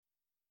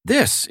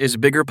This is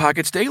Bigger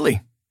Pockets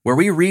Daily, where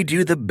we read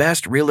you the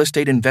best real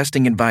estate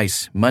investing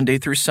advice Monday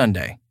through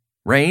Sunday,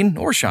 rain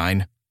or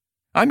shine.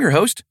 I'm your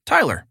host,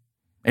 Tyler.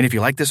 And if you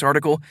like this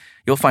article,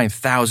 you'll find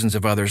thousands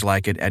of others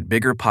like it at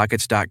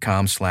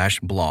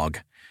biggerpockets.com/blog.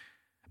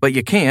 But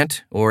you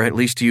can't, or at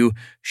least you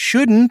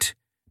shouldn't,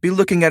 be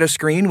looking at a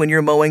screen when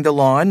you're mowing the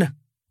lawn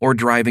or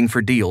driving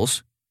for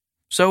deals.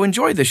 So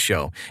enjoy this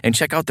show and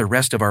check out the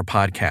rest of our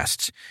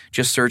podcasts.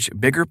 Just search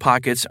Bigger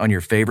Pockets on your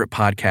favorite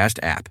podcast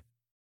app.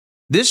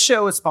 This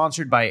show is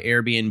sponsored by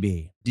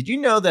Airbnb. Did you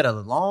know that a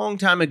long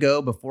time ago,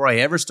 before I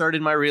ever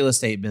started my real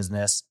estate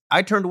business,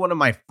 I turned one of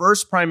my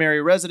first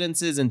primary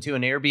residences into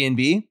an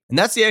Airbnb? And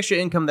that's the extra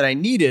income that I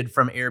needed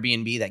from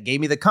Airbnb that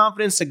gave me the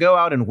confidence to go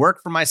out and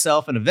work for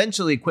myself and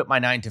eventually quit my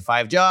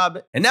 9-to-5 job.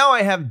 And now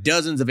I have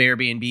dozens of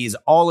Airbnbs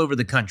all over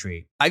the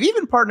country. I've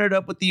even partnered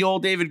up with the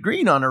old David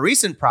Green on a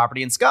recent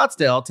property in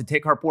Scottsdale to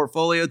take our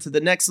portfolio to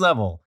the next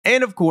level.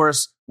 And of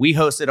course, we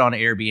host it on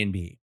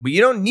Airbnb. But you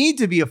don't need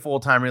to be a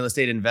full-time real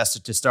estate investor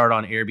to start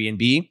on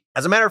Airbnb.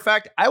 As a matter of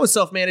fact, I was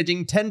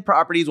self-managing 10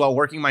 properties while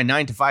working my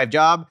 9-to-5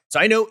 job, so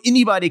I know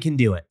anybody can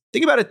do it.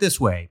 Think about it this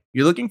way.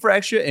 You're looking for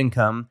extra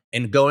income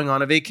and going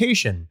on a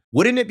vacation.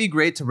 Wouldn't it be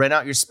great to rent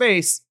out your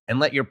space and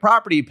let your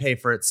property pay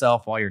for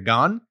itself while you're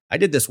gone? I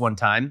did this one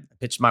time. I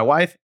pitched my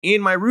wife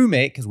and my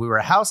roommate, because we were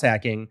house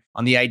hacking,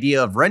 on the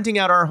idea of renting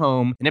out our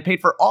home, and it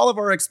paid for all of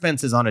our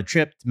expenses on a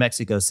trip to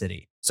Mexico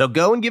City. So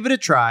go and give it a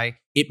try.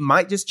 It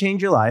might just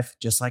change your life,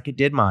 just like it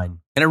did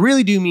mine. And I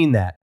really do mean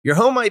that. Your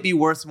home might be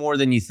worth more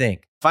than you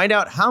think. Find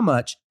out how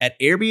much at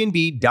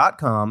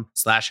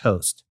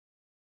airbnb.com/host.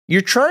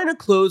 You're trying to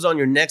close on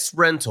your next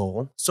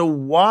rental, so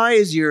why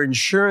is your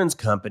insurance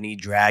company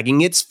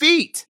dragging its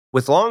feet?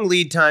 With long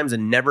lead times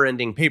and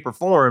never-ending paper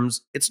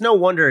forms, it's no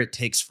wonder it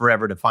takes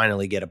forever to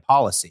finally get a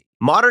policy.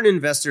 Modern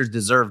investors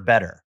deserve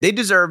better. They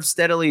deserve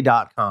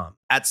Steadily.com.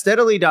 At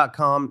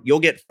Steadily.com, you'll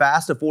get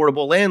fast,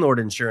 affordable landlord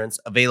insurance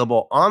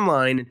available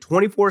online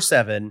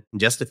 24/7 in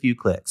just a few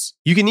clicks.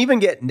 You can even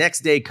get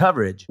next-day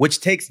coverage, which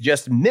takes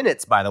just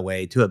minutes, by the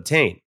way, to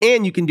obtain.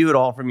 And you can do it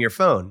all from your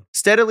phone.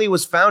 Steadily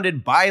was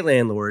founded by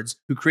landlords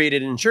who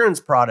created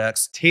insurance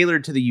products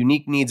tailored to the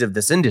unique needs of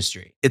this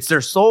industry. It's their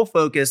sole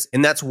focus,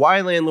 and that's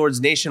why landlords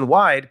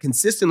nationwide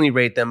consistently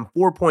rate them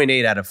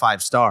 4.8 out of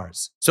 5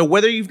 stars. So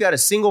whether you've got a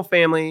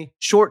single-family,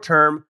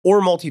 short-term, or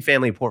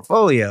multifamily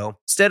portfolio,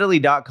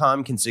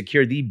 Steadily.com can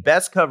secure the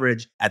best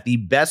coverage at the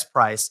best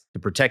price to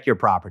protect your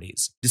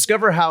properties.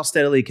 Discover how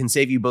Steadily can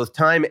save you both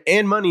time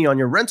and money on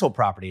your rental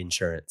property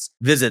insurance.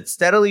 Visit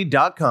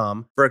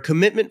Steadily.com for a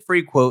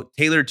commitment-free quote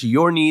tailored to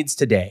your needs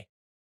today.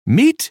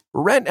 Meet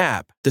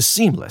RentApp, the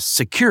seamless,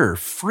 secure,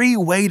 free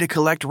way to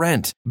collect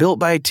rent. Built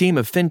by a team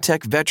of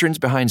fintech veterans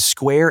behind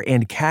Square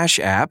and Cash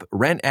App,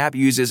 RentApp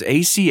uses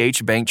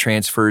ACH bank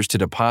transfers to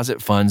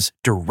deposit funds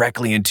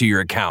directly into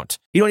your account.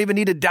 You don't even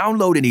need to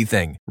download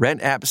anything.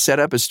 RentApp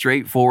setup is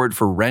straightforward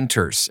for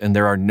renters, and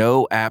there are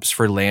no apps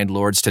for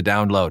landlords to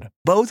download.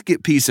 Both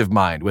get peace of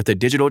mind with a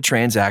digital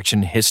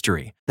transaction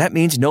history. That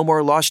means no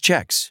more lost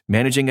checks,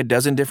 managing a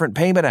dozen different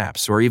payment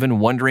apps, or even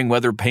wondering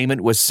whether payment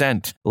was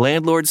sent.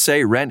 Landlords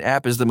say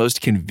RentApp is the most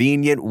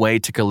convenient way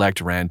to collect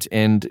rent,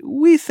 and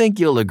we think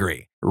you'll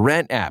agree.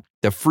 RentApp,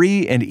 the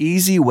free and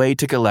easy way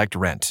to collect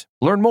rent.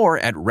 Learn more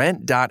at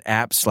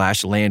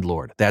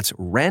rent.app/landlord. That's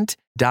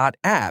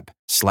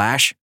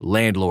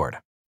rent.app/landlord.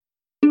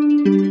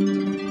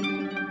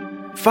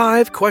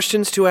 5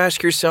 questions to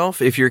ask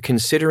yourself if you're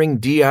considering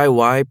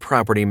DIY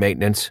property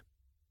maintenance,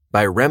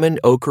 by Remen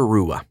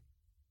Okurua.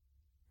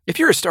 If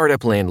you're a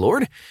startup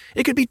landlord,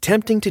 it could be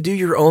tempting to do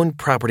your own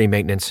property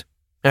maintenance.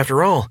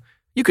 After all,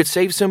 you could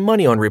save some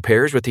money on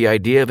repairs with the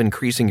idea of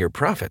increasing your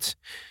profits.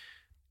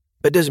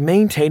 But does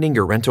maintaining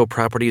your rental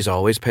properties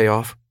always pay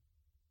off?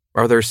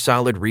 Are there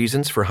solid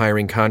reasons for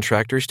hiring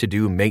contractors to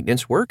do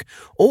maintenance work?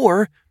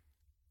 Or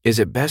is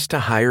it best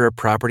to hire a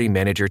property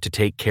manager to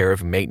take care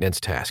of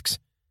maintenance tasks?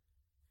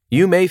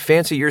 You may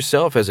fancy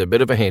yourself as a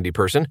bit of a handy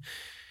person,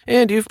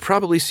 and you've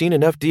probably seen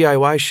enough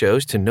DIY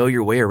shows to know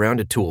your way around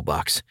a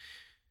toolbox.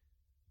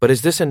 But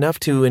is this enough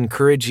to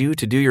encourage you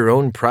to do your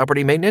own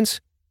property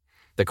maintenance?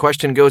 The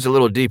question goes a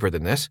little deeper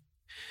than this.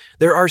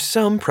 There are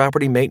some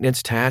property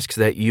maintenance tasks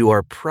that you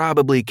are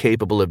probably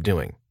capable of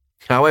doing.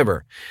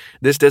 However,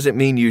 this doesn't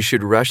mean you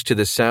should rush to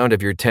the sound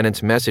of your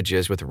tenant's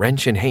messages with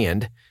wrench in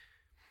hand.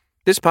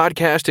 This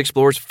podcast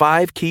explores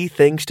 5 key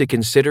things to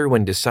consider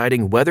when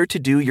deciding whether to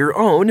do your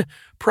own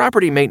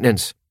property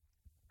maintenance.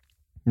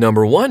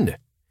 Number 1,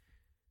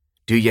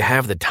 do you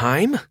have the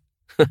time?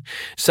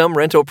 Some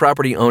rental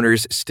property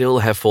owners still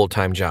have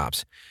full-time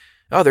jobs.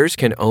 Others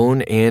can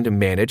own and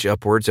manage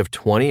upwards of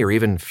 20 or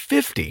even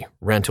 50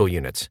 rental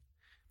units.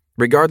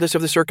 Regardless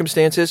of the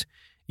circumstances,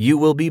 you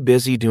will be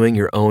busy doing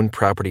your own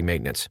property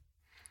maintenance.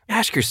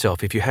 Ask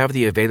yourself if you have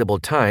the available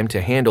time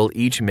to handle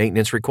each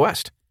maintenance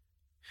request.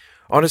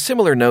 On a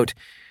similar note,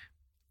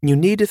 you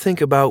need to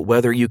think about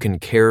whether you can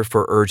care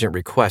for urgent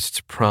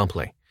requests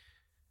promptly.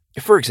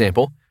 For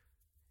example,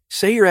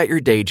 say you're at your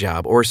day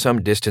job or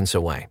some distance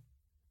away.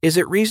 Is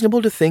it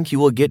reasonable to think you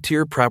will get to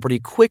your property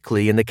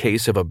quickly in the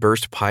case of a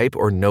burst pipe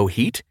or no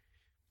heat?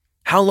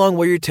 How long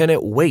will your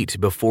tenant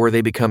wait before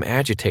they become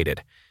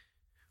agitated?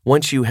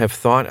 Once you have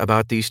thought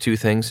about these two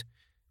things,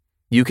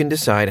 you can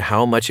decide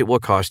how much it will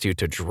cost you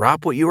to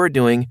drop what you are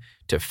doing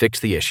to fix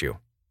the issue.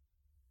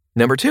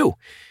 Number 2,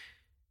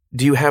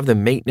 do you have the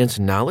maintenance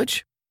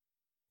knowledge?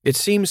 It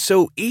seems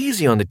so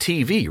easy on the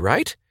TV,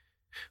 right?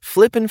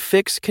 Flip and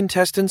fix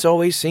contestants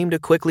always seem to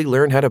quickly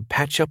learn how to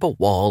patch up a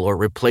wall or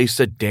replace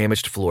a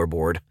damaged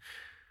floorboard.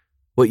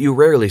 What you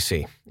rarely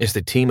see is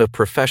the team of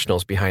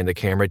professionals behind the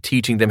camera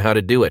teaching them how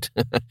to do it.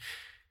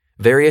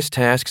 Various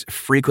tasks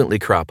frequently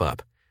crop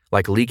up,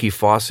 like leaky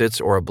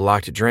faucets or a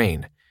blocked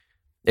drain.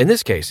 In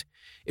this case,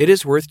 it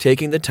is worth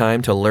taking the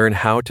time to learn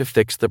how to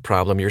fix the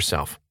problem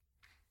yourself.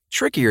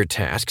 Trickier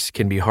tasks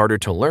can be harder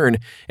to learn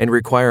and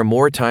require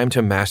more time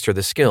to master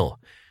the skill,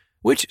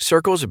 which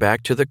circles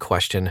back to the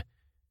question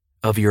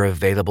of your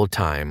available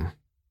time.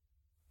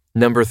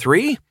 Number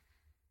 3,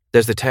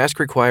 does the task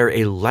require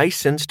a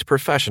licensed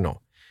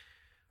professional?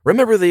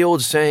 Remember the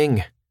old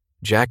saying,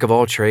 jack of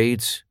all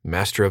trades,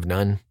 master of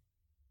none?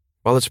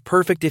 While it's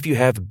perfect if you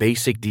have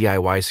basic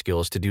DIY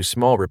skills to do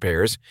small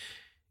repairs,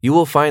 you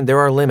will find there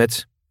are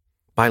limits.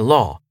 By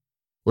law,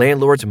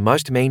 landlords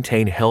must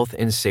maintain health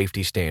and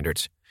safety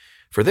standards.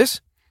 For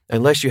this,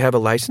 unless you have a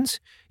license,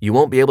 you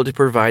won't be able to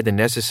provide the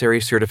necessary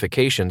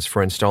certifications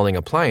for installing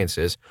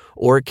appliances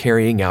or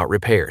carrying out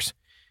repairs.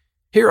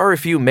 Here are a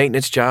few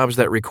maintenance jobs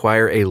that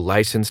require a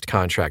licensed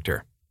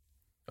contractor.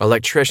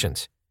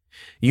 Electricians.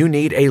 You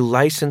need a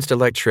licensed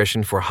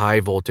electrician for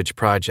high-voltage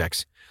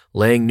projects,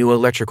 laying new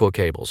electrical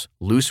cables,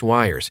 loose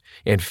wires,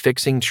 and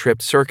fixing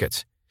tripped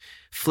circuits.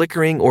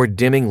 Flickering or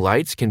dimming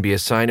lights can be a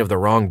sign of the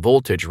wrong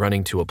voltage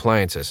running to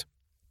appliances.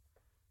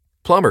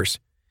 Plumbers.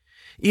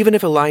 Even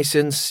if a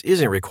license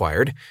isn't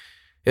required,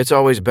 it's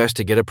always best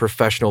to get a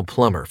professional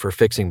plumber for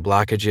fixing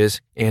blockages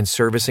and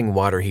servicing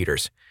water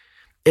heaters.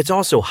 It's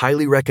also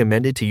highly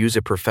recommended to use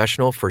a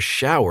professional for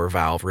shower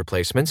valve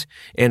replacements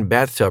and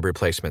bathtub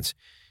replacements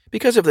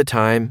because of the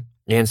time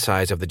and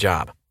size of the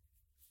job.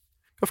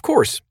 Of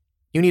course,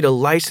 you need a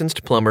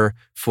licensed plumber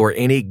for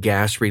any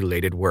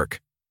gas-related work.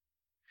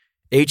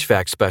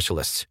 HVAC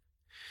specialists.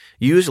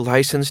 Use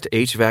licensed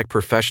HVAC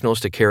professionals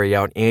to carry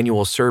out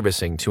annual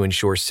servicing to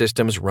ensure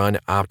systems run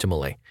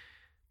optimally.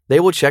 They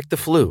will check the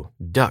flue,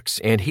 ducts,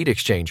 and heat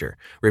exchanger,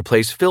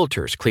 replace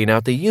filters, clean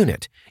out the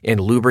unit,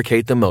 and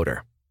lubricate the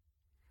motor.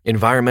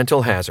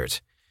 Environmental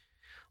hazards.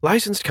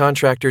 Licensed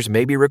contractors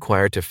may be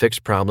required to fix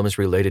problems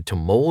related to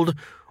mold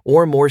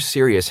or more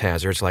serious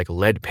hazards like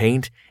lead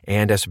paint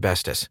and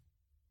asbestos.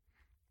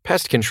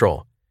 Pest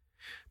control.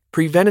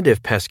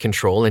 Preventative pest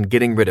control and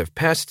getting rid of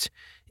pests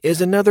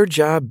is another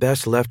job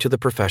best left to the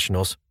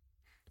professionals.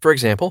 For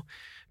example,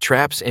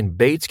 traps and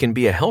baits can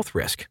be a health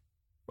risk.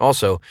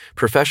 Also,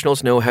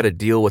 professionals know how to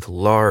deal with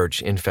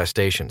large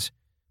infestations.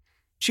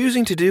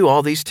 Choosing to do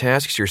all these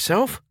tasks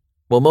yourself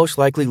will most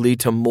likely lead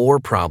to more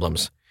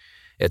problems.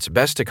 It's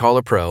best to call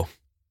a pro.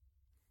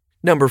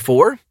 Number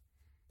 4,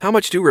 how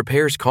much do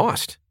repairs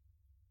cost?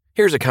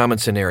 Here's a common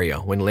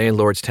scenario when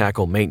landlords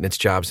tackle maintenance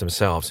jobs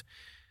themselves.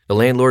 The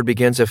landlord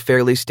begins a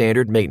fairly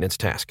standard maintenance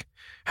task.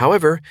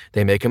 However,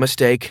 they make a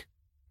mistake,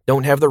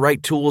 don't have the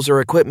right tools or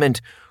equipment,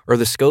 or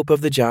the scope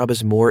of the job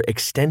is more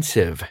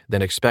extensive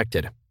than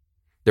expected.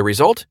 The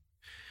result?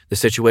 The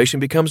situation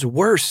becomes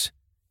worse.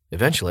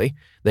 Eventually,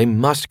 they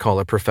must call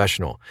a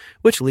professional,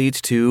 which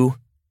leads to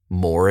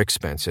more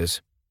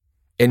expenses.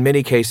 In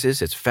many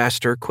cases, it's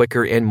faster,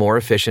 quicker, and more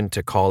efficient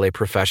to call a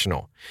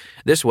professional.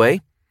 This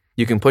way,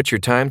 you can put your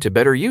time to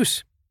better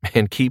use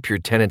and keep your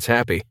tenants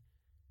happy.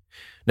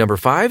 Number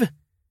 5,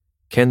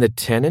 can the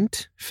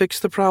tenant fix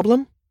the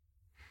problem?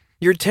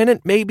 Your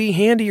tenant may be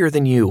handier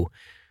than you,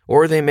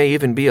 or they may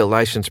even be a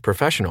licensed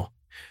professional.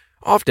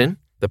 Often,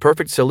 the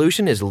perfect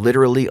solution is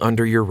literally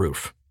under your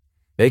roof.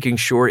 Making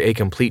sure a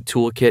complete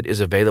toolkit is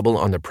available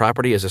on the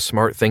property is a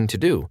smart thing to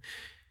do.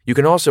 You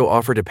can also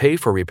offer to pay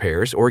for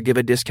repairs or give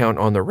a discount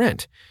on the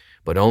rent,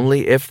 but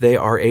only if they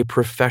are a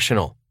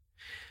professional.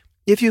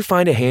 If you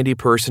find a handy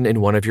person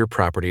in one of your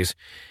properties,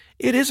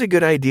 it is a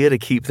good idea to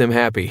keep them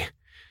happy.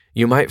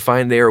 You might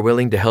find they are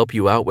willing to help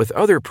you out with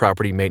other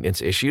property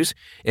maintenance issues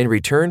in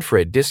return for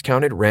a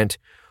discounted rent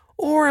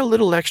or a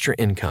little extra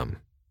income.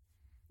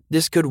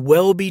 This could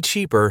well be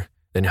cheaper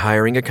than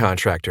hiring a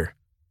contractor.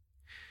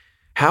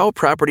 How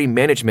property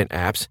management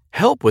apps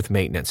help with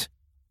maintenance.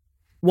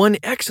 One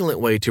excellent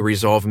way to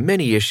resolve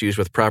many issues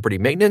with property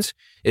maintenance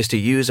is to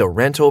use a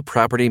rental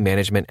property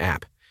management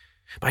app.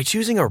 By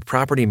choosing a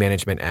property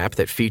management app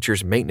that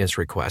features maintenance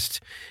requests,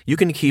 you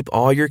can keep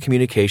all your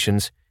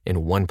communications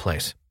in one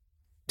place.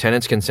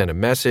 Tenants can send a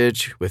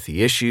message with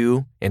the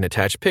issue and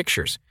attach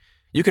pictures.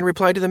 You can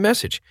reply to the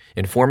message,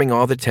 informing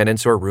all the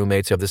tenants or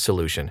roommates of the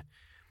solution.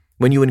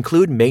 When you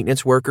include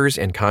maintenance workers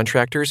and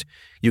contractors,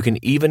 you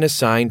can even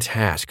assign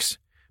tasks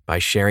by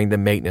sharing the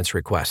maintenance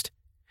request.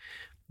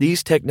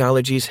 These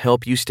technologies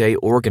help you stay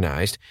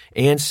organized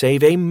and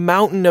save a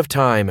mountain of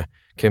time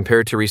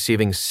compared to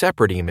receiving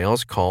separate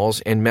emails,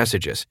 calls, and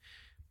messages.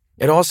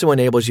 It also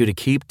enables you to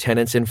keep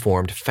tenants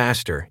informed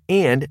faster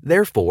and,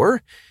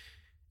 therefore,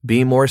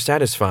 be more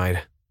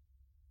satisfied.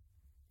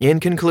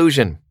 In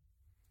conclusion,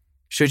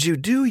 should you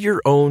do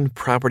your own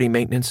property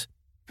maintenance?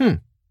 The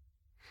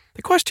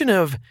question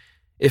of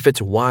if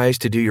it's wise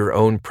to do your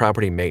own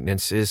property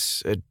maintenance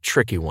is a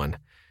tricky one.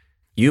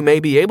 You may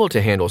be able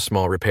to handle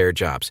small repair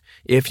jobs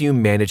if you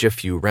manage a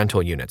few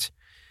rental units.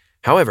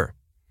 However,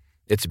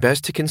 it's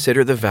best to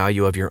consider the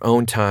value of your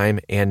own time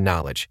and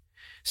knowledge.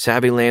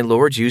 Savvy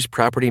landlords use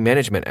property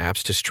management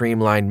apps to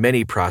streamline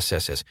many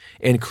processes,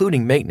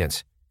 including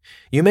maintenance.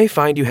 You may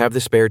find you have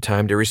the spare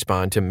time to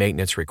respond to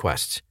maintenance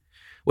requests.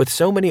 With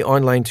so many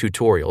online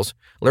tutorials,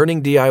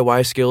 learning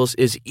DIY skills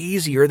is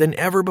easier than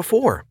ever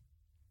before.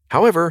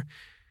 However,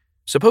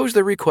 suppose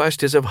the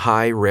request is of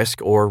high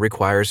risk or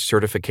requires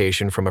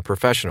certification from a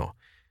professional.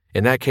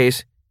 In that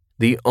case,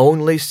 the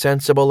only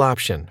sensible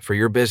option for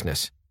your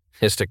business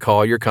is to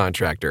call your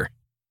contractor.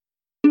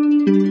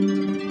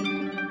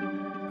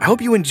 I hope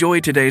you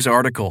enjoyed today's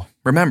article.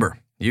 Remember,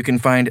 you can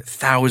find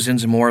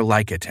thousands more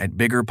like it at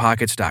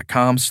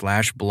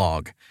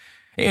biggerpockets.com/blog.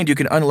 And you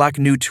can unlock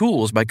new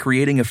tools by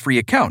creating a free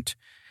account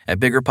at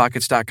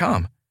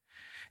biggerpockets.com.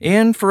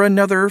 And for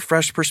another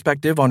fresh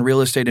perspective on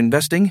real estate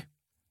investing,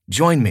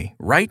 join me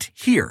right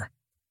here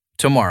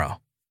tomorrow.